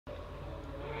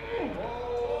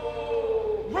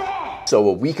So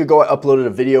a week ago, I uploaded a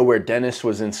video where Denis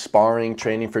was in sparring,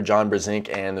 training for John Brzenk,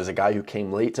 and there's a guy who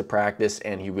came late to practice,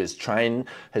 and he was trying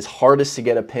his hardest to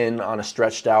get a pin on a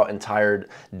stretched out and tired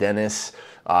Denis,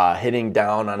 hitting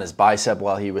down on his bicep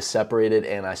while he was separated.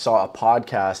 And I saw a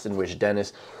podcast in which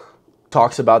Denis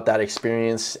talks about that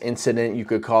experience, incident you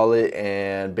could call it,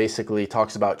 and basically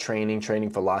talks about training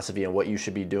philosophy and what you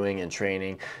should be doing in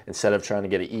training instead of trying to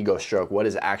get an ego stroke. What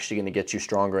is actually going to get you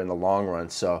stronger in the long run?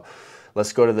 So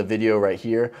let's go to the video right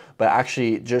here. But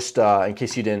actually, just in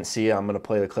case you didn't see it, I'm going to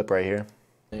play the clip right here.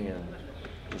 And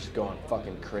just going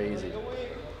fucking crazy.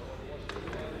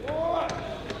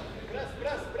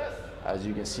 As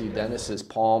you can see, Denis is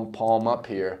palm up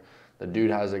here. The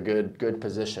dude has a good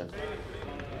position.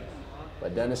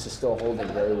 But Denis is still holding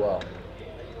very well.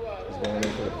 He's going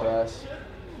in for the press.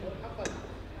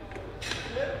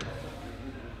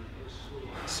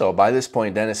 So by this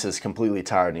point, Denis is completely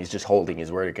tired and he's just holding.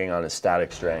 He's working on his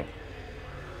static strength.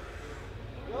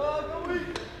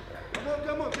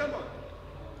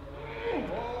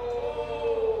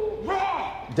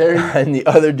 There, and the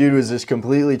other dude was just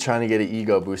completely trying to get an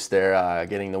ego boost there,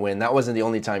 getting the win. That wasn't the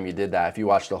only time you did that, if you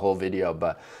watched the whole video,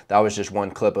 but that was just one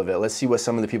clip of it. Let's see what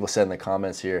some of the people said in the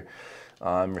comments here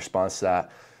in response to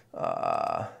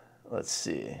that. Let's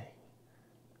see.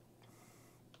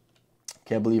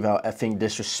 Can't believe how effing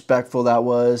disrespectful that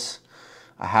was.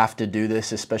 I have to do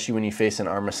this, especially when you face an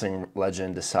arm wrestling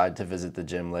legend, decide to visit the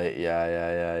gym late.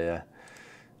 Yeah.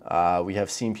 We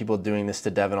have seen people doing this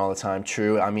to Devin all the time.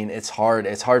 True. I mean, it's hard.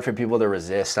 It's hard for people to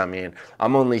resist. I mean,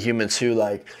 I'm only human too.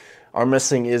 Like, arm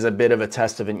wrestling is a bit of a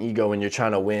test of an ego when you're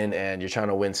trying to win and you're trying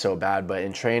to win so bad. But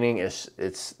in training,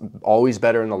 it's always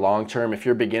better in the long term. If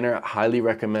you're a beginner, I highly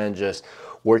recommend just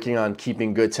working on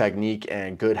keeping good technique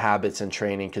and good habits in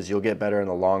training, because you'll get better in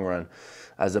the long run,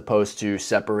 as opposed to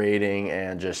separating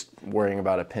and just worrying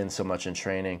about a pin so much in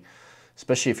training.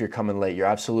 Especially if you're coming late. You're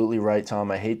absolutely right,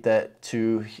 Tom. I hate that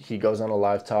too. He goes on a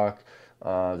live talk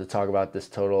to talk about this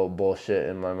total bullshit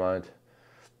in my mind.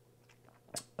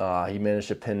 He managed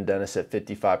to pin Denis at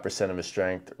 55% of his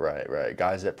strength. Right.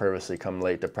 Guys that purposely come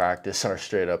late to practice are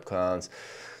straight up clowns.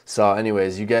 So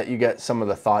anyways, you get some of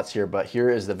the thoughts here, but here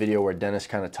is the video where Denis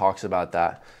kind of talks about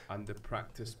that. And the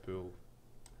practice pool.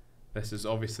 This has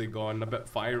obviously gone a bit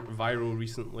viral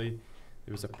recently.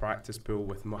 There was a practice pool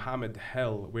with Muhammad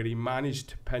Hill where he managed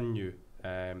to pin you.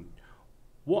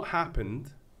 What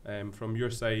happened from your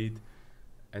side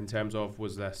in terms of,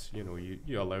 was this, you know,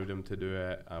 you allowed him to do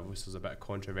it? This was a bit of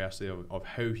controversy of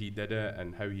how he did it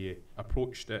and how he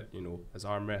approached it, you know, as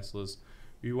arm wrestlers.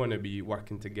 We want to be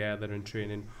working together and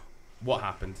training. What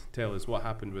happened? Tell us, what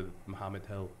happened with Muhammad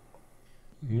Hill?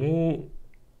 Ну,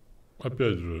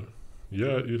 опять же,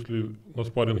 я, если на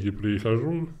спарринге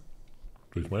прихожу,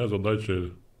 то есть моя задача,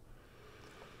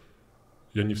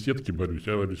 я не в сетке борюсь,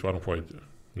 я борюсь в армфайте,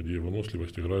 где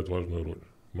выносливость играет важную роль.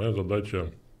 Моя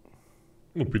задача,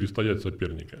 ну, перестоять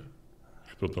соперника,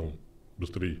 кто там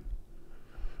быстрее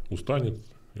устанет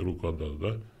и руку отдаст,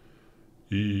 да?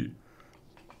 И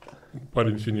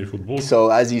парень синий футбол. So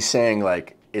as he's saying,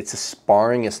 like, it's a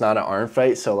sparring, it's not an arm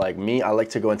fight. So like me, I like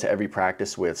to go into every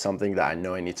practice with something that I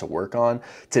know I need to work on.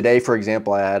 Today, for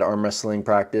example, I had arm wrestling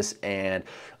practice, and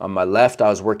on my left, I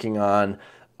was working on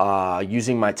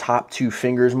using my top two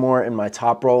fingers more in my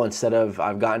top roll, instead of,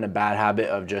 I've gotten a bad habit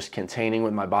of just containing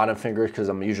with my bottom fingers because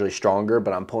I'm usually stronger,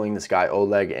 but I'm pulling this guy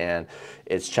Oleg, and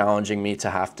it's challenging me to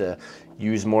have to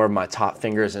use more of my top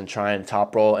fingers and try and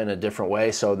top roll in a different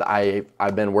way. So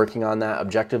I've been working on that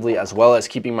objectively, as well as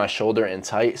keeping my shoulder in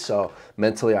tight. So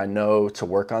mentally, I know to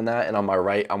work on that. And on my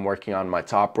right, I'm working on my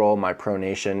top roll, my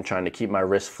pronation, trying to keep my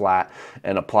wrist flat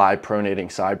and apply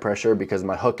pronating side pressure, because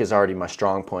my hook is already my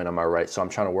strong point on my right. So I'm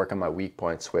trying to work on my weak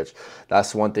points, which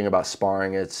that's one thing about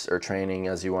sparring, or training,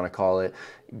 as you want to call it.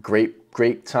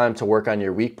 Great time to work on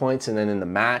your weak points, and then in the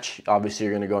match, obviously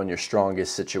you're going to go in your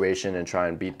strongest situation and try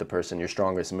and beat the person, your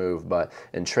strongest move. But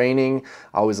in training,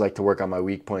 I always like to work on my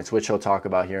weak points, which he'll talk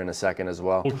about here in a second as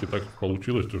well. Так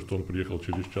получилось, что он приехал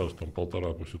через час, там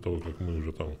полтора, после того, как мы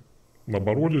уже там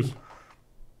наборолись,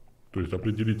 то есть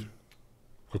определить,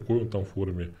 в какой он там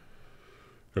форме,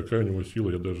 какая у него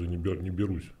сила, я даже не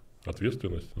берусь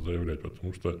ответственность заявлять,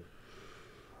 потому что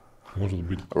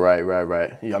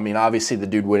Right. I mean, obviously the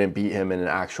dude wouldn't beat him in an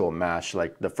actual match.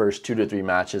 Like the first 2 to 3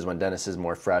 matches when Denis is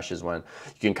more fresh is when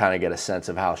you can kind of get a sense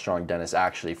of how strong Denis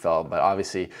actually felt. But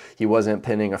obviously he wasn't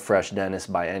pinning a fresh Denis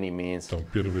by any means. Там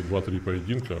первые 2-3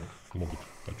 поединка могут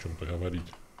о чем-то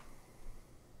говорить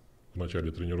в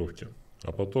начале тренировки.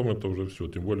 А потом это уже все.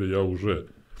 Тем более я уже...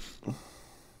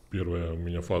 Первая у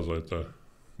меня фаза это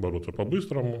бороться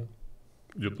по-быстрому.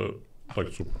 Где-то так,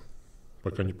 чтобы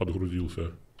пока не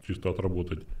подгрузился. чисто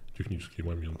отработать технические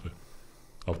моменты.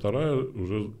 А вторая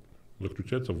уже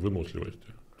заключается в выносливости.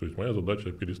 То есть моя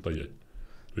задача перестоять.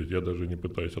 То есть я даже не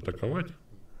пытаюсь атаковать,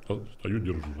 а стою,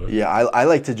 держу. Да? Yeah, I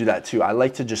like to do that too. I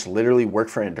like to just literally work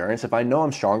for endurance. If I know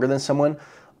I'm stronger than someone,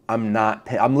 I'm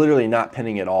literally not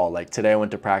pinning at all. Like today I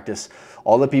went to practice.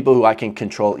 All the people who I can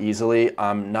control easily,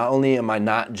 not only am I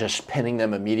not just pinning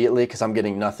them immediately because I'm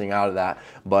getting nothing out of that,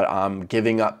 but I'm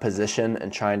giving up position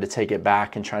and trying to take it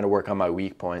back and trying to work on my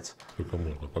weak points. Сколько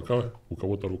можно, пока у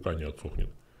кого-то рука не отсохнет.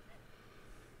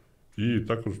 И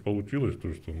так уж получилось,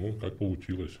 то, что, ну, как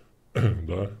получилось,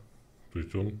 да. То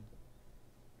есть он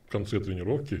в конце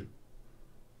тренировки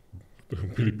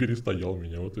перестоял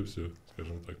меня, вот и все,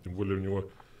 скажем так. Тем более у него,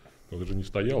 он даже не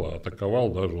стоял, а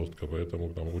атаковал, да, жестко, поэтому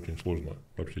там очень сложно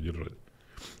вообще держать.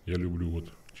 Я люблю вот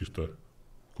чисто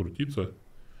крутиться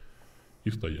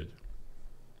и стоять.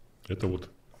 Это вот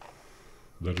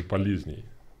даже полезней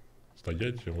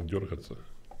стоять, чем дергаться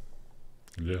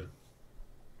для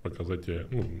показателя,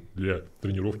 ну, для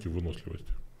тренировки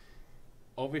выносливости.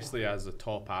 Obviously, as a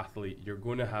top athlete, you're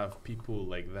going to have people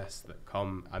like this that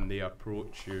come and they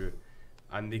approach you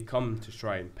and they come to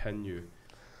try and pin you.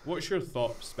 What's your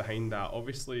thoughts behind that?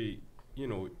 Obviously, you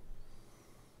know,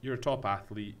 you're a top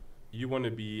athlete, you want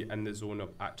to be in the zone of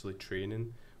actually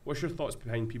training. What's your thoughts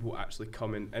behind people actually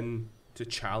coming in to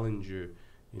challenge you,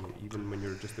 you know, even when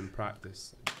you're just in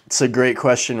practice? It's a great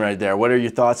question right there. What are your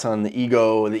thoughts on the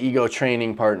ego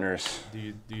training partners?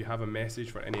 Do you have a message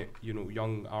for any, you know,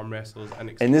 young arm wrestlers?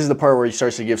 And this is the part where he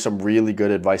starts to give some really good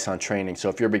advice on training. So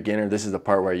if you're a beginner, this is the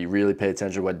part where you really pay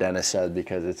attention to what Denis said,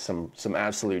 because it's some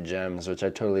absolute gems, which I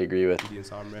totally agree with.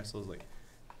 Against arm wrestlers, like,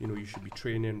 you know, you should be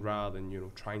training rather than, you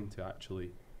know, trying to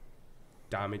actually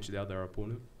damage the other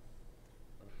opponent.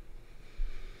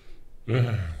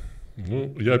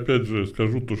 Ну, я опять же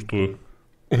скажу то, что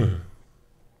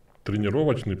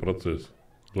тренировочный процесс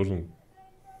должен,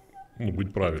 ну,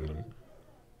 быть правильным.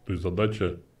 То есть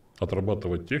задача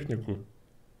отрабатывать технику,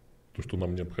 то, что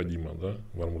нам необходимо, да,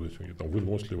 в армрестлинге, там,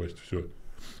 выносливость, все.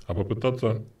 А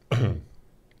попытаться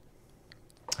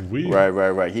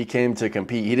Right. He came to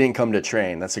compete. He didn't come to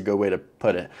train. That's a good way to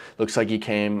put it. Looks like he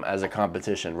came as a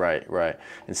competition. Right.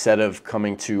 Instead of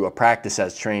coming to a practice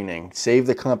as training, save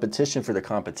the competition for the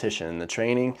competition. And the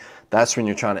training, that's when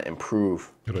you're trying to improve.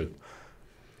 Right.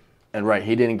 And right,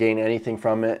 he didn't gain anything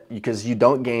from it, because you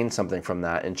don't gain something from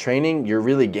that. In training, you're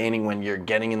really gaining when you're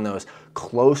getting in those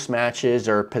close matches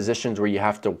or positions where you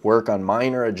have to work on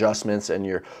minor adjustments and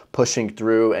you're pushing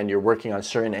through and you're working on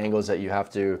certain angles that you have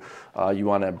to, you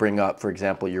want to bring up, for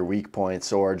example, your weak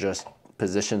points, or just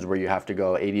positions where you have to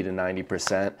go 80 to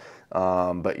 90%,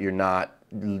 but you're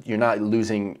not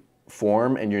losing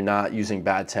form and you're not using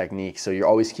bad technique. So you're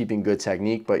always keeping good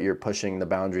technique, but you're pushing the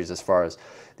boundaries as far as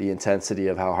the intensity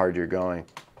of how hard you're going.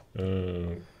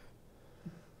 То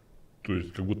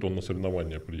есть, как будто он на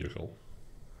соревнования приехал.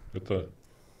 Это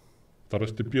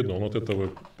второстепенно, он от этого,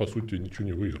 по сути, ничего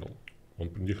не выиграл. Он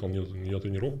приехал не на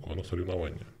тренировку, а на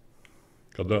соревнования.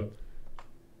 Когда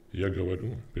я говорю,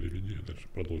 ну, переведи, дальше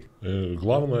продолжим.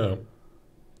 Главное,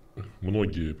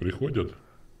 многие приходят,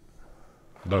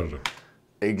 даже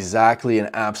Exactly, an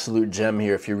absolute gem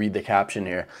here if you read the caption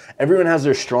here. Everyone has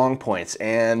their strong points,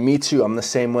 and me too, I'm the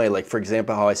same way. Like, for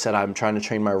example, how I said I'm trying to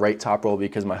train my right top roll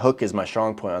because my hook is my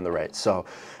strong point on the right. So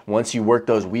once you work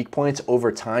those weak points,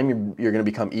 over time you're going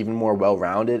to become even more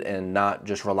well-rounded and not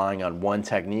just relying on one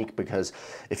technique, because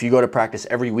if you go to practice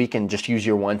every week and just use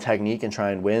your one technique and try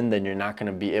and win, then you're not going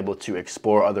to be able to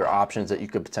explore other options that you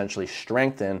could potentially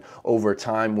strengthen over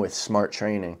time with smart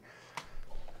training.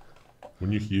 у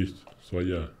них есть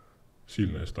своя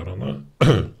сильная сторона,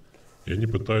 и они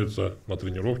пытаются на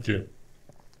тренировке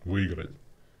выиграть.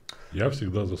 Я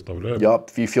всегда заставляю... Yup,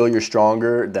 if you feel you're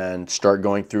stronger, then start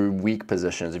going through weak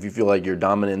positions. If you feel like you're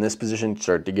dominant in this position,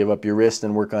 start to give up your wrist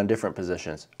and work on different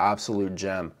positions. Absolute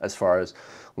gem as far as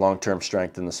long-term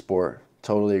strength in the sport.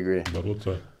 Totally agree.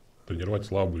 Бороться, тренировать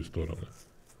слабые стороны.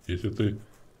 Если ты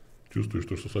чувствуешь,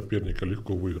 что соперника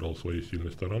легко выиграл своей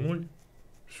сильной стороной,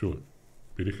 все,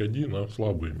 переходи на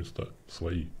слабые места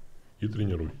свои и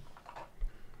тренируй.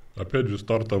 Опять же,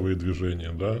 стартовые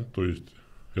движения, да, то есть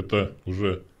это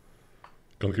уже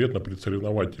конкретно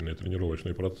предсоревновательный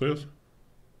тренировочный процесс,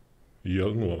 и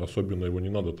особенно его не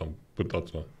надо там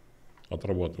пытаться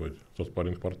отрабатывать со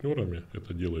спарринг-партнерами,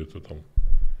 это делается там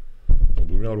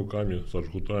двумя руками, со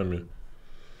жгутами,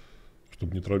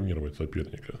 чтобы не травмировать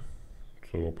соперника,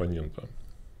 своего оппонента.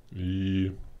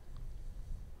 И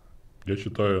я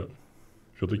считаю,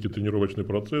 все-таки тренировочный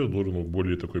процесс должен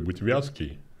более такой быть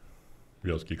вязкий,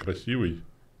 красивый,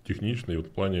 техничный, вот в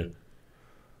плане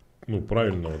ну,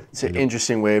 правильно. It's an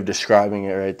interesting way of describing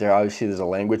it right there. Obviously, there's a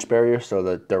language barrier, so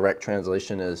the direct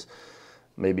translation is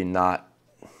maybe not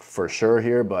for sure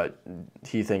here, but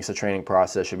he thinks the training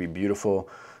process should be beautiful,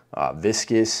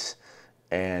 viscous,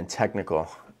 and technical.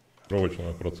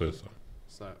 Тренировочного процесса.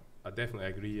 So I definitely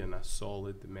agree, and a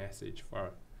solid message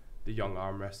for the young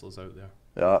arm wrestlers out there.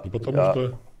 Yeah, Ну, потому yeah,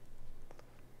 что,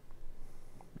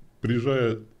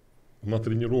 приезжая на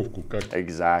тренировку, как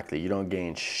exactly. You don't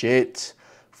gain shit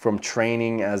from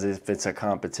training as if it's a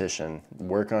competition.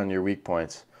 Work on your weak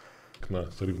points. на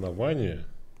соревнование,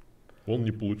 он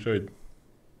не получает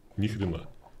ни хрена.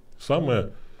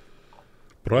 Самое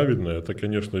правильное, это,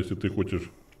 конечно, если ты хочешь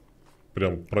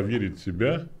прям проверить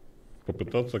себя,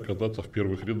 попытаться оказаться в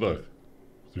первых рядах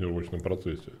в тренировочном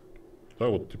процессе. Да,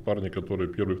 вот те парни,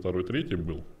 которые первый, второй, третий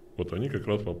был, вот они как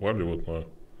раз попали вот на,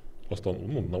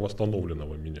 на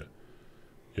восстановленного меня.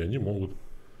 И они могут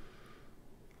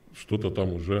что-то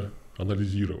там уже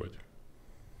анализировать.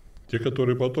 Те,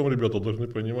 которые потом, ребята, должны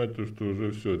понимать, то, что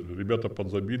уже все, ребята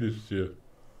подзабились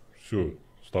все,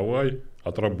 вставай,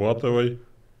 отрабатывай,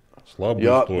 слабый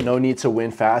Yup, стор. no need to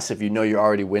win fast if you know you're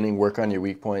already winning. Work on your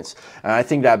weak points. And I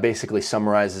think that basically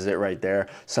summarizes it right there.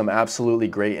 Some absolutely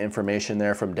great information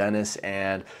there from Denis.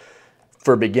 And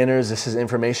for beginners, this is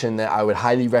information that I would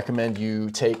highly recommend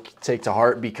you take to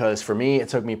heart, because for me, it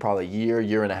took me probably a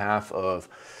year and a half of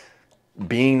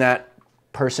being that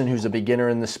person who's a beginner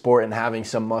in the sport and having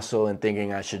some muscle and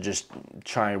thinking I should just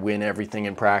try and win everything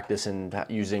in practice and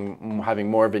having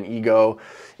more of an ego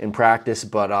in practice.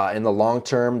 But in the long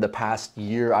term, the past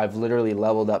year, I've literally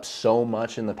leveled up so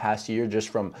much in the past year just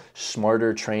from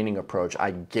smarter training approach.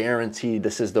 I guarantee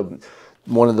this is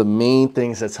one of the main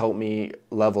things that's helped me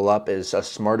level up is a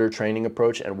smarter training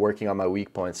approach and working on my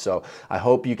weak points. So I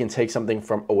hope you can take something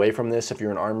away from this. If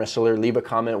you're an arm wrestler, leave a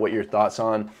comment what your thoughts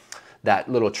on that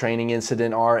little training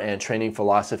incident are and training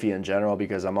philosophy in general,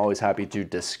 because I'm always happy to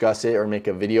discuss it or make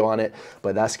a video on it.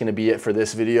 But that's going to be it for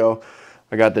this video.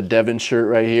 I got the Devon shirt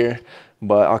right here,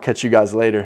 but I'll catch you guys later.